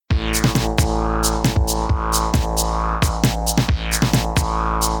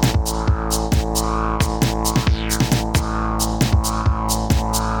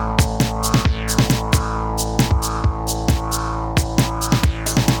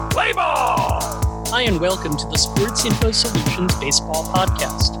Hi, and welcome to the Sports Info Solutions Baseball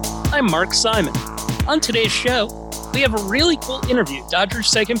Podcast. I'm Mark Simon. On today's show, we have a really cool interview, Dodgers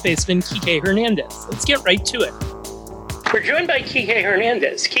second baseman Kike Hernandez. Let's get right to it. We're joined by Kike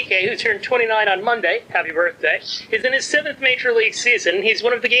Hernandez. Kike, who turned 29 on Monday, happy birthday, is in his 7th Major League season. He's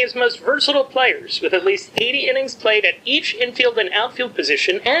one of the game's most versatile players, with at least 80 innings played at each infield and outfield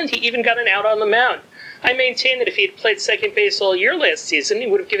position, and he even got an out on the mound. I maintain that if he had played second base all year last season, he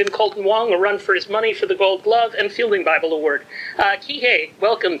would have given Colton Wong a run for his money for the Gold Glove and Fielding Bible Award. Kike,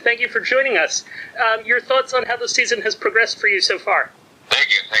 welcome. Thank you for joining us. Your thoughts on how the season has progressed for you so far? Thank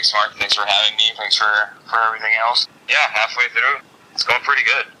you. Thanks, Mark. Thanks for having me. Thanks for everything else. Yeah, halfway through. It's going pretty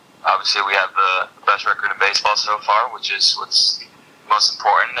good. Obviously, we have the best record in baseball so far, which is what's most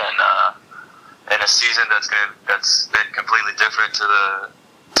important. And a season that's been completely different to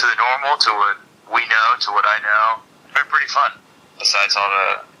the normal, to what we know, to what I know. It's been pretty fun. Besides all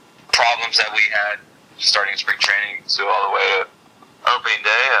the problems that we had starting spring training to all the way to opening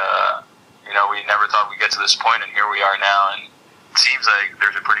day, we never thought we'd get to this point, and here we are now. And it seems like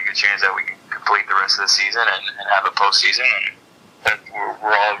there's a pretty good chance that we can complete the rest of the season and have a postseason, and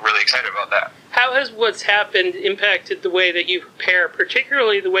we're all really excited about that. How has what's happened impacted the way that you prepare,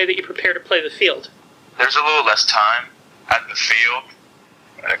 particularly the way that you prepare to play the field? There's a little less time at the field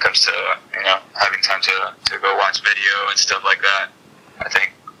when it comes to having time to go watch video and stuff like that. I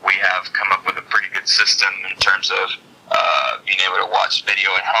think we have come up with a pretty good system in terms of being able to watch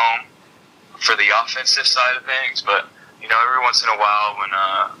video at home for the offensive side of things, but every once in a while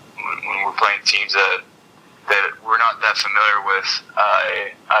when we're playing teams that we're not that familiar with,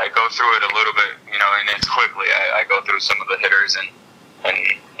 I go through it a little bit, and it's quickly. I go through some of the hitters and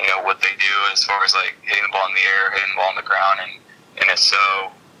what they do as far as like hitting the ball in the air, hitting the ball on the ground, and if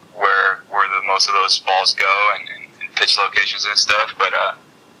so, where most of those balls go and pitch locations and stuff. But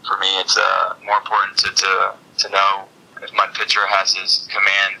for me, it's more important to know if my pitcher has his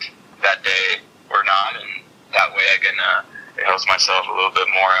command that day or not, and that way I can it helps myself a little bit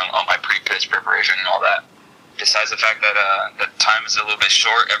more on my pre-pitch preparation and all that. Besides the fact that the time is a little bit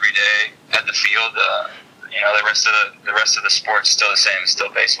short every day at the field, the rest of the sport's still the same. It's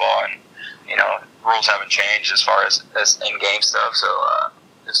still baseball, and rules haven't changed as far as in-game stuff. So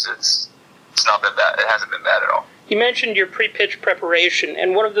it's not been bad. It hasn't been bad at all. You mentioned your pre-pitch preparation,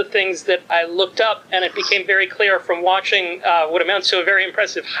 and one of the things that I looked up, and it became very clear from watching what amounts to a very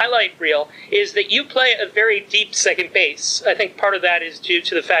impressive highlight reel, is that you play a very deep second base. I think part of that is due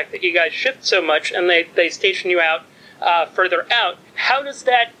to the fact that you guys shift so much, and they station you out further out. How does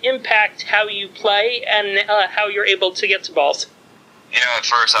that impact how you play and how you're able to get to balls? At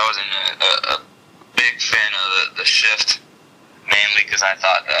first I wasn't a big fan of the shift, mainly because I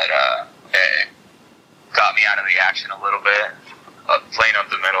thought that it got me out of the action a little bit. Playing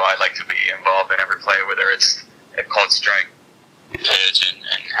up the middle, I like to be involved in every play, whether it's a called strike pitch and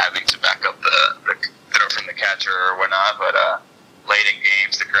having to back up the throw from the catcher or whatnot. But late in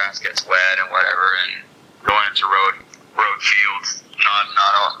games, the grass gets wet and whatever, and going into road fields,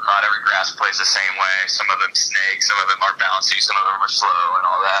 not every grass plays the same way. Some of them snake, some of them are bouncy, some of them are slow and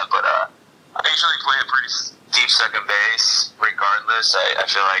all that. But I usually play a pretty deep second base regardless. I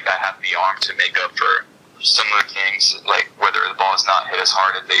feel like I have the arm to make up for some of the things, like whether the ball is not hit as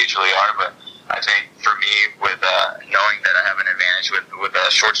hard as they usually are. But I think for me, with knowing that I have an advantage with a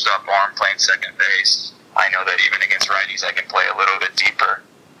shortstop arm playing second base, I know that even against righties I can play a little bit deeper,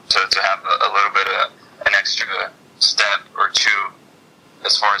 to have a little bit of an extra step or two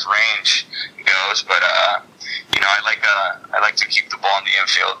as far as range goes. But I like to keep the ball in the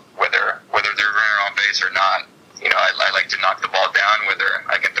infield, whether they're running on base or not. I like to knock the ball down, whether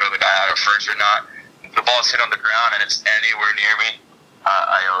I can throw the guy out of first or not. If the ball's hit on the ground and it's anywhere near me,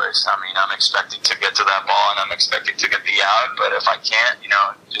 I'm expecting to get to that ball and I'm expecting to get the out. But if I can't,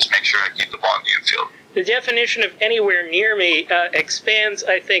 just make sure I keep the ball in the infield. The definition of anywhere near me expands,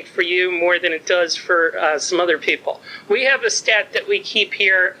 I think, for you more than it does for some other people. We have a stat that we keep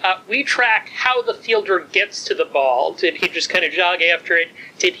here. We track how the fielder gets to the ball. Did he just kind of jog after it?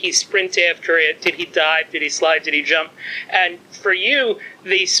 Did he sprint after it? Did he dive? Did he slide? Did he jump? And for you,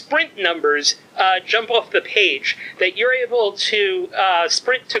 the sprint numbers jump off the page. That you're able to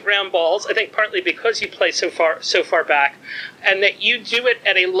sprint to ground balls, I think partly because you play so far back, and that you do it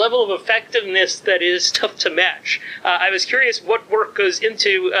at a level of effectiveness that is tough to match. I was curious what work goes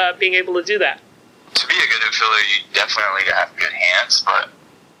into being able to do that. To be a good infielder, you definitely have good hands, but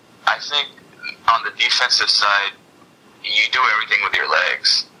I think on the defensive side, you do everything with your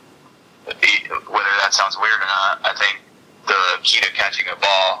legs. Whether that sounds weird or not, I think the key to catching a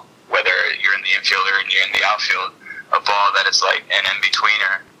ball, whether you're in the infield or you're in the outfield, a ball that is like an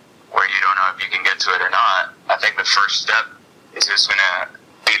in-betweener, where you don't know if you can get to it or not. I think the first step is just going to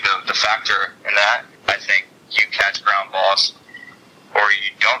be the factor in that. I think you catch ground balls or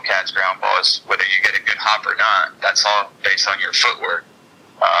you don't catch ground balls, whether you get a good hop or not, that's all based on your footwork.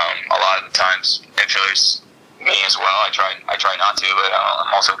 A lot of the times, infielders, me as well, I try not to, but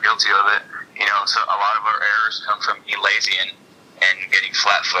I'm also guilty of it. You know, so a lot of our errors come from being lazy and getting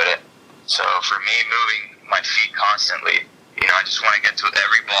flat-footed. So for me, moving my feet constantly, you know, I just want to get to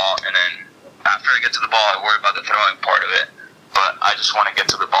every ball, and then after I get to the ball, I worry about the throwing part of it. But I just want to get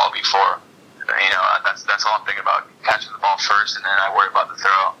to the ball before. You know, that's all I'm thinking about, catching the ball first, and then I worry about the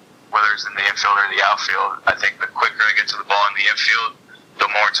throw. Whether it's in the infield or the outfield, I think the quicker I get to the ball in the infield, the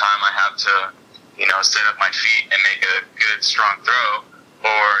more time I have to, you know, set up my feet and make a good, strong throw,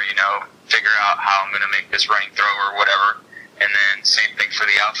 or, you know, figure out how I'm going to make this running throw or whatever. And then same thing for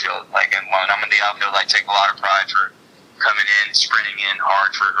the outfield. Like, when I'm in the outfield, I take a lot of pride for coming in, sprinting in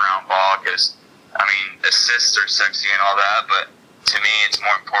hard for a ground ball, because, I mean, assists are sexy and all that, but to me, it's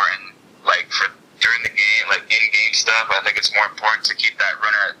more important, like, for during the game, like in-game stuff, I think it's more important to keep that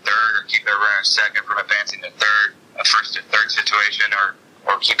runner at third or keep that runner at second from advancing to third, a first to third situation, or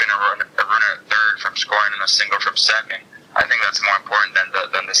keeping a runner at third from scoring in a single from second. I think that's more important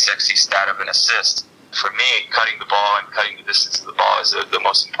than the sexy stat of an assist. For me, cutting the ball and cutting the distance of the ball is the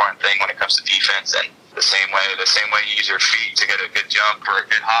most important thing when it comes to defense. And the same way you use your feet to get a good jump or a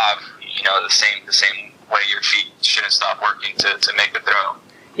good hop, you know, the same way your feet shouldn't stop working to make the throw.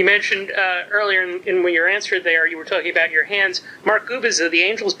 You mentioned earlier in your answer there, you were talking about your hands. Mark Gubicza, the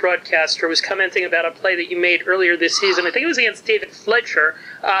Angels broadcaster, was commenting about a play that you made earlier this season. I think it was against David Fletcher,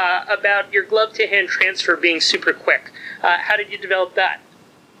 about your glove-to-hand transfer being super quick. How did you develop that?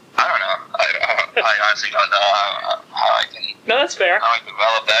 I don't know. I honestly don't know how I can. No, that's fair. How I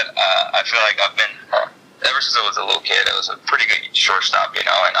develop that. I feel like I've been ever since I was a little kid. I was a pretty good shortstop, you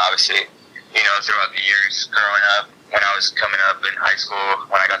know, and obviously, you know, throughout the years growing up, when I was coming up in high school,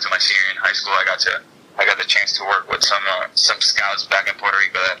 when I got to my senior in high school, I got the chance to work with some scouts back in Puerto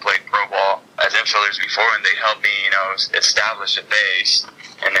Rico that played pro ball as infielders before, and they helped me, you know, establish a base.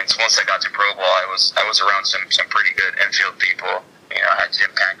 And then once I got to pro ball, I was around some pretty good infield people. You know, I had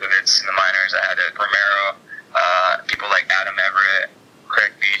Jim Pankovitz in the minors. I had Ed Romero, people like Adam Everett,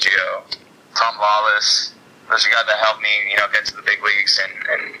 Craig Biggio, Tom Lawless. Those are guys that helped me, you know, get to the big leagues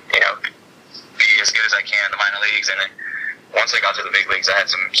and you know, be as good as I can in the minor leagues. And then once I got to the big leagues, I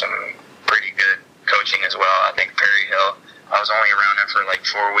had some pretty good coaching as well. I think Perry Hill, I was only around him for like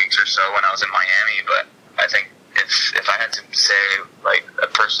 4 weeks or so when I was in Miami, but I think if I had to say, like, a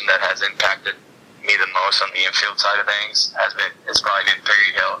person that has impacted me the most on the infield side of things it's probably been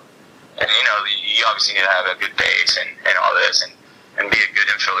Perry Hill. And, you know, you obviously need to have a good base and all this and be a good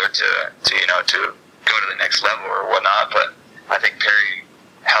infielder to you know, to go to the next level or whatnot. But I think Perry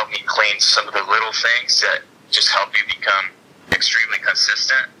helped me clean some of the little things that just help you become extremely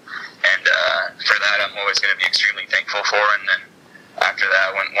consistent. And for that, I'm always going to be extremely thankful for. And then after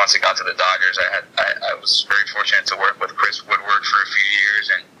that, once it got to the Dodgers, I was very fortunate to work with Chris Woodward for a few years,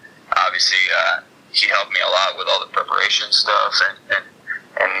 and obviously he helped me a lot with all the preparation stuff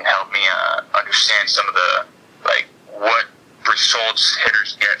and helped me understand some of the, like, what results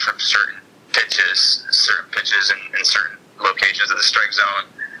hitters get from certain pitches in certain locations of the strike zone,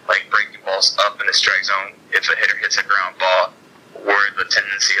 like breaking balls up in the strike zone. If a hitter hits a ground ball, where the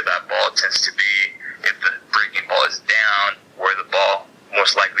tendency of that ball tends to be. If the breaking ball is down, where the ball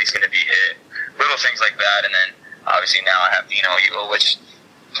most likely is going to be hit. Little things like that. And then obviously now I have Dino Ewell, which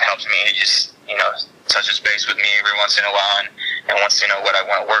helps me. He just, you know, touches base with me every once in a while and wants to know what I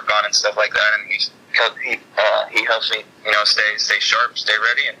want to work on and stuff like that. And he helps me, you know, stay sharp, stay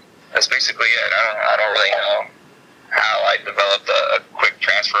ready. And that's basically it. I don't really know how I developed a quick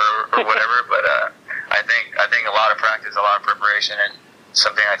transfer or whatever, but I think a lot of practice, a lot of preparation, and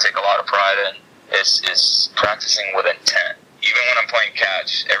something I take a lot of pride in is practicing with intent. Even when I'm playing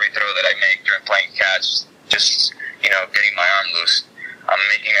catch, every throw that I make during playing catch, just, you know, getting my arm loose, I'm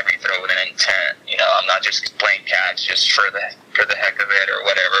making every throw with an intent. You know, I'm not just playing catch just for the heck of it or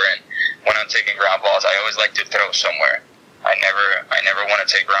whatever. And when I'm taking ground balls, I always like to throw somewhere. I never want to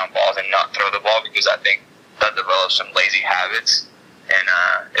take ground balls and not throw the ball, because I think that develops some lazy habits. And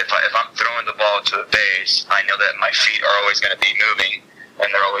if I'm throwing the ball to the base, I know that my feet are always going to be moving and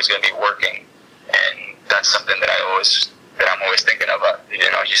they're always going to be working. And that's something that I'm always thinking about.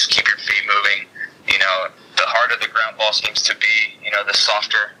 You know, just keep your feet moving. You know, the harder the ground ball seems to be, you know, the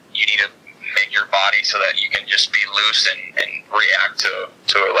softer you need to make your body so that you can just be loose and react to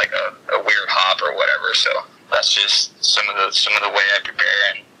like a weird hop or whatever. So that's just some of the way I prepare,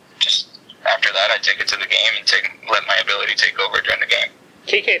 and just after that I take it to the game and let my ability take over during the game.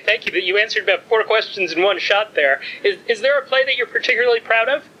 KK, thank you. You answered about 4 questions in one shot there. Is there a play that you're particularly proud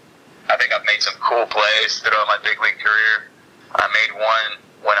of? I think I've made some cool plays throughout my big league career. I made one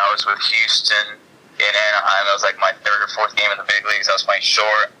when I was with Houston in Anaheim. That was like my 3rd or 4th game in the big leagues. I was playing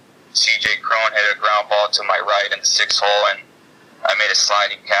short. CJ Cron hit a ground ball to my right in the 6th hole, and I made a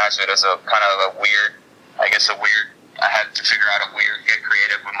sliding catch. It was a kind of a weird, I had to figure out get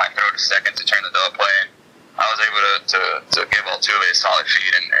creative with my throw to second to turn the double play. And I was able to give Altuve a solid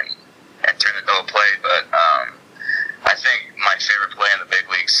feed and turn the double play. But I think my favorite play in the big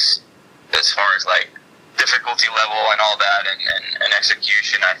leagues, as far as like difficulty level and all that and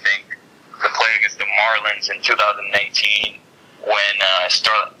execution, I think the play against the Marlins in 2018 when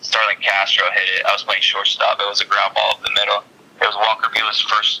Starlin Castro hit it. I was playing shortstop. It was a ground ball up the middle. It was Walker Buehler's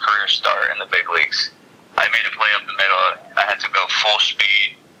first career start in the big leagues. I made a play up the middle. I had to go full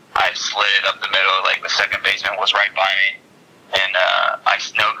speed. I slid it up the middle. Like, the second baseman was right by me. And I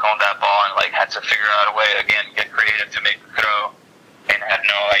snow-coned that ball and, like, had to figure out a way, again, get creative to make the throw. And had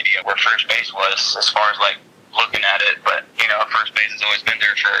no idea where first base was as far as, like, looking at it. But, you know, first base has always been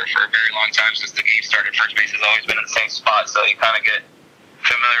there for a very long time since the game started. First base has always been in the same spot. So you kind of get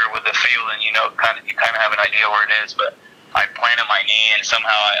familiar with the field and, you know, you kind of have an idea where it is. But I planted my knee, and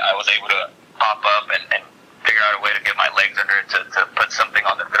somehow I was able to pop up and figure out a way to get my legs under it to put something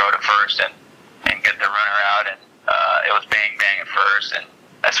on the throw to first and get the runner out. And it was bang at first. And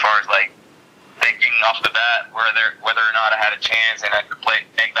as far as like thinking off the bat whether or not I had a chance and I could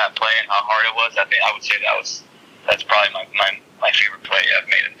make that play and how hard it was, I would say that's probably my favorite play I've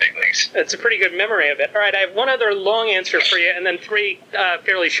made in the big leagues. That's a pretty good memory of it. All right, I have one other long answer for you, and then 3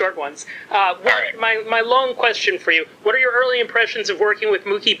 fairly short ones. Right. My long question for you: what are your early impressions of working with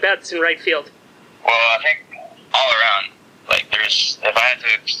Mookie Betts in right field? Well, I think all around, like, if I had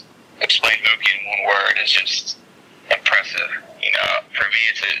to explain Mookie in one word, it's just impressive. You know, for me,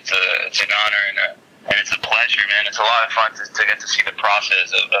 it's an honor and it's a pleasure, man. It's a lot of fun to get to see the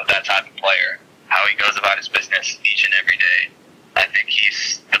process of that type of player, how he goes about his business each and every day. I think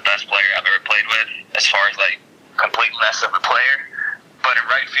he's the best player I've ever played with, as far as like completeness of a player. But in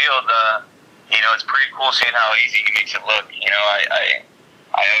right field, you know, it's pretty cool seeing how easy he makes it look. You know,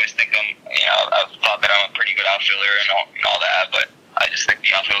 I always think I've thought that I'm a pretty good outfielder and all that, but I just think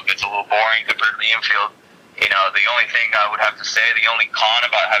the outfield gets a little boring compared to the infield. You know, the only thing I would have to say, the only con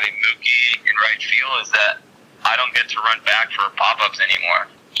about having Mookie in right field is that I don't get to run back for pop-ups anymore.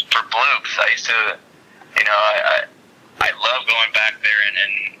 For bloops, I used to, you know, I love going back there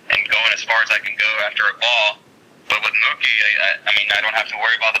and going as far as I can go after a ball. But with Mookie, I don't have to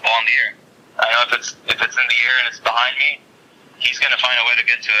worry about the ball in the air. I know if it's in the air and it's behind me, he's going to find a way to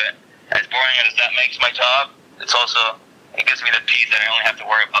get to it. As boring as that makes my job, it gives me the peace that I only have to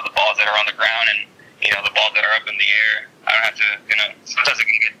worry about the balls that are on the ground and, you know, the balls that are up in the air. I don't have to, you know, sometimes it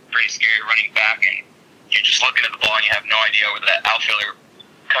can get pretty scary running back and you're just looking at the ball and you have no idea whether that outfielder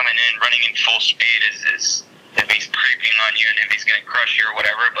coming in, running in full speed is if he's creeping on you and if he's going to crush you or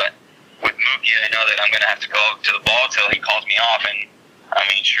whatever. But with Mookie, I know that I'm going to have to go to the ball till he calls me off. And, I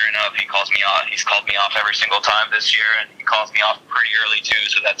mean, sure enough, he calls me off. He's called me off every single time this year, and he calls me off pretty early, too.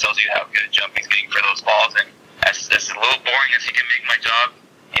 So that tells you how good a jump he's getting for those balls. And as a little boring as he can make my job,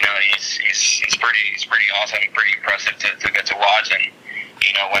 you know, he's pretty awesome, pretty impressive to get to watch. And,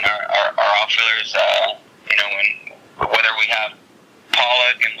 you know, when our outfielders, you know, whether we have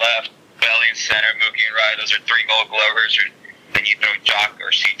Pollock in left, Belly in center, Mookie in right, those are 3 Gold Glovers, or then you throw Jock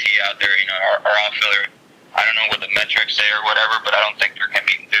or CT out there, you know, our outfielder, I don't know what the metrics say or whatever, but I don't think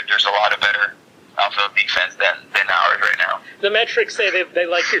there's a lot of better outfield defense than ours right now. The metrics say they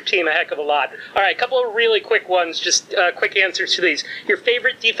like your team a heck of a lot. All right, a couple of really quick ones, just quick answers to these. Your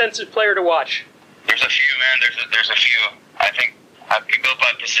favorite defensive player to watch? There's a few, man. There's a few. I think I could go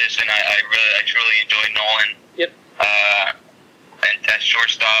by position. I truly enjoy Nolan. Yep. And at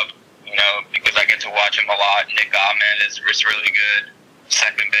shortstop, you know, because I get to watch him a lot. Nick Ahmed is really good.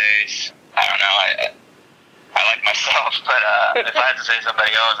 Second base, I don't know. I like myself, but if I had to say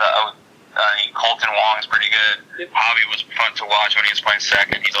somebody else, Colton Wong is pretty good. Yep. Javi was fun to watch when he was playing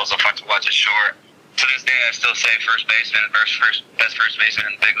second. He's also fun to watch at short. To this day, I still say first baseman, best first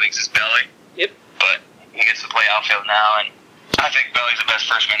baseman in the big leagues is Belly. Yep. But he gets to play outfield now, and I think Belly's the best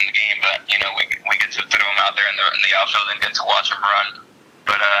freshman in the game. But you know, we get to throw him out there in the outfield and get to watch him run.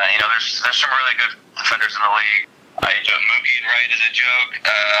 But you know, there's some really good defenders in the league. I enjoy Mookie and right is a joke.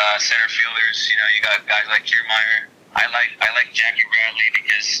 Center fielders, you know, you got guys like Kiermaier. I like Jackie Bradley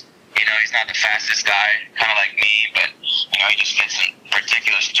because, you know, he's not the fastest guy, kind of like me, but, you know, he just hits some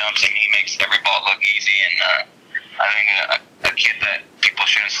ridiculous jumps and he makes every ball look easy. And I think a kid that people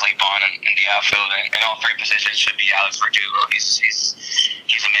shouldn't sleep on in the outfield and in all 3 positions should be Alex Verdugo. He's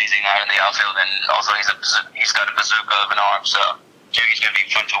amazing out in the outfield, and also he's got a bazooka of an arm, so he's going to be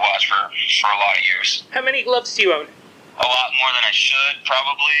fun to watch for a lot of years. How many gloves do you own? A lot more than I should,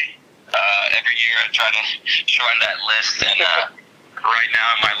 probably. Every year I try to shorten that list, and right now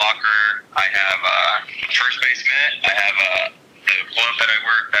in my locker I have first base mitt, I have the glove that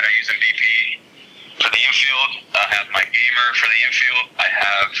I use in BP for the infield, I have my gamer for the infield, I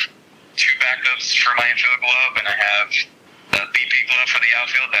have 2 backups for my infield glove, and I have the BP glove for the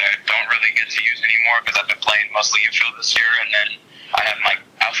outfield that I don't really get to use anymore because I've been playing mostly infield this year, and then I have my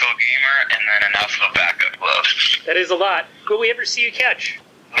outfield gamer and then an outfield backup glove. That is a lot. Will we ever see you catch?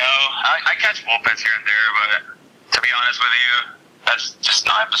 No, I catch bullpens here and there, but to be honest with you, that's just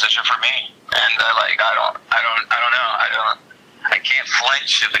not a position for me. And I can't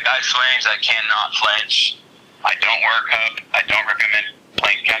flinch. If the guy swings, I cannot flinch. I don't wear a cup. I don't recommend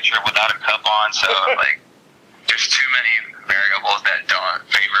playing catcher without a cup on. So there's too many variables that don't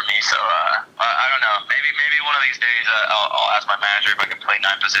favor me. So I don't know. Maybe one of these days I'll ask my manager if I can play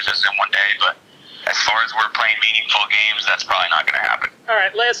 9 positions in one day, but as far as we're playing meaningful games, that's probably not going to happen. All right,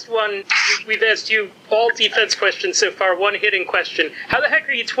 last one. We've asked you all defense questions so far, one hitting question. How the heck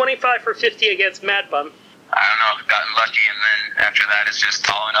are you 25 for 50 against Mad Bum? I don't know. I've gotten lucky, and then after that, it's just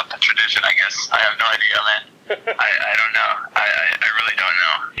following up the tradition, I guess. I have no idea, man. I don't know. I really don't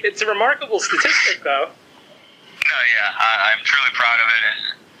know. It's a remarkable statistic, though. No, yeah. I'm truly proud of it, and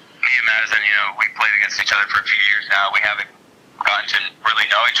me and Madison, we played against each other for a few years now. We haven't gotten to really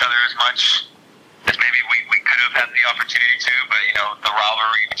know each other as much as maybe we could have had the opportunity to, but the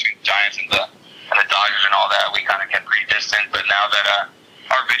rivalry between the Giants and the Dodgers and all that, we kind of get pretty distant. But now that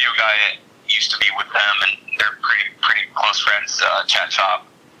our video guy used to be with them, and they're pretty close friends, Chat Chop,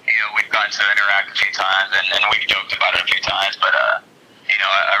 we've gotten to interact a few times, and we've joked about it a few times. But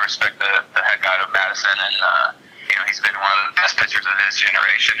I respect the heck out of Madison, and he's been one of the best pitchers of his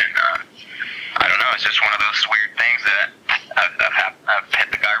generation, and I don't know, it's just one of those weird things that I've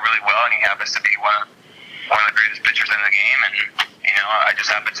hit the guy really well, and he happens to be one of the greatest pitchers in the game, and I just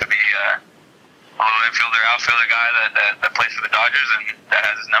happen to be a little infielder, outfielder guy that plays for the Dodgers and that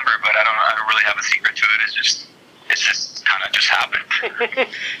has his number, but I don't really have a secret to it. It's just kind of just happened.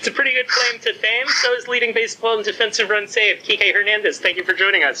 It's a pretty good claim to fame. So is leading baseball and defensive run saved, Kike Hernandez. Thank you for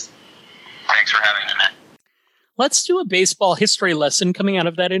joining us. Thanks for having me, man. Let's do a baseball history lesson coming out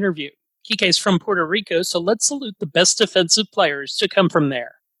of that interview. Kike's from Puerto Rico, so let's salute the best defensive players to come from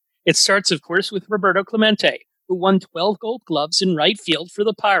there. It starts, of course, with Roberto Clemente, who won 12 Gold Gloves in right field for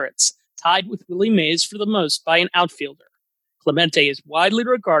the Pirates, tied with Willie Mays for the most by an outfielder. Clemente is widely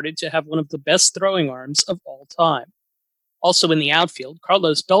regarded to have one of the best throwing arms of all time. Also in the outfield,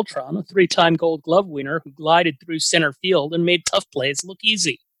 Carlos Beltran, a 3-time Gold Glove winner who glided through center field and made tough plays look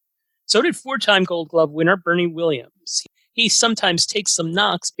easy. So did 4-time Gold Glove winner Bernie Williams. He sometimes takes some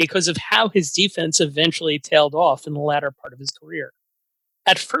knocks because of how his defense eventually tailed off in the latter part of his career.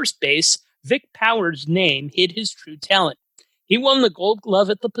 At first base, Vic Power's name hid his true talent. He won the Gold Glove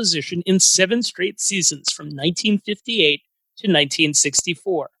at the position in 7 straight seasons from 1958 to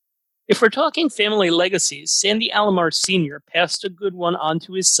 1964. If we're talking family legacies, Sandy Alomar Sr. passed a good one on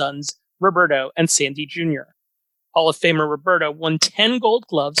to his sons, Roberto and Sandy Jr. Hall of Famer Roberto won 10 Gold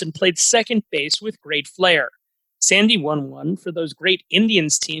Gloves and played second base with great flair. Sandy won one for those great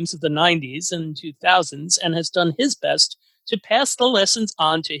Indians teams of the 90s and 2000s and has done his best to pass the lessons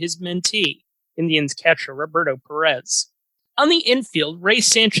on to his mentee, Indians catcher Roberto Perez. On the infield, Ray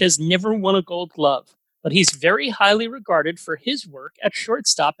Sanchez never won a Gold Glove, but he's very highly regarded for his work at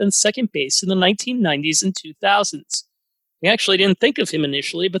shortstop and second base in the 1990s and 2000s. We actually didn't think of him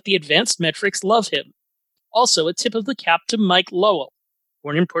initially, but the advanced metrics love him. Also, a tip of the cap to Mike Lowell,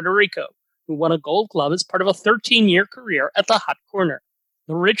 born in Puerto Rico, who won a Gold Glove as part of a 13-year career at the hot corner.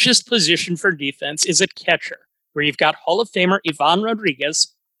 The richest position for defense is at catcher, where you've got Hall of Famer Ivan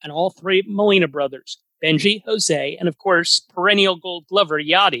Rodriguez and all 3 Molina brothers, Benji, Jose, and of course, perennial Gold Glover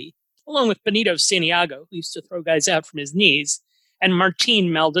Yachty, along with Benito Santiago, who used to throw guys out from his knees, and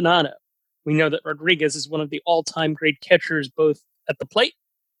Martin Maldonado. We know that Rodriguez is one of the all-time great catchers both at the plate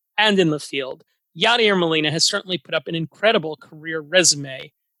and in the field. Yadier Molina has certainly put up an incredible career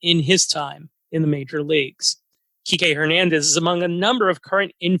resume in his time in the major leagues. Kike Hernandez is among a number of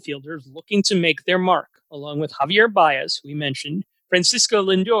current infielders looking to make their mark, along with Javier Baez, who we mentioned, Francisco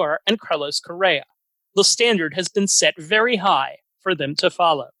Lindor, and Carlos Correa. The standard has been set very high for them to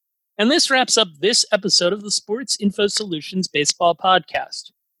follow. And this wraps up this episode of the Sports Info Solutions Baseball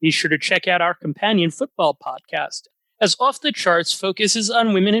Podcast. Be sure to check out our companion football podcast, as Off the Charts focuses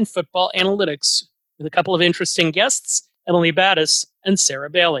on women in football analytics, with a couple of interesting guests, Emily Battis and Sarah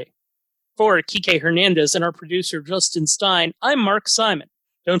Bailey. For Kike Hernandez and our producer Justin Stein, I'm Mark Simon.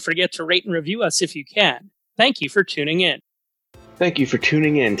 Don't forget to rate and review us if you can. Thank you for tuning in. Thank you for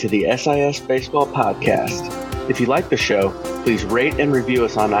tuning in to the SIS Baseball Podcast. If you like the show, please rate and review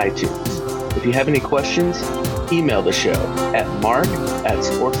us on iTunes. If you have any questions, email the show at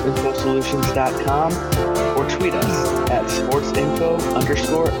mark@sportsinfosolutions.com or tweet us at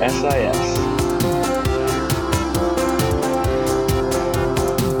sportsinfo_SIS.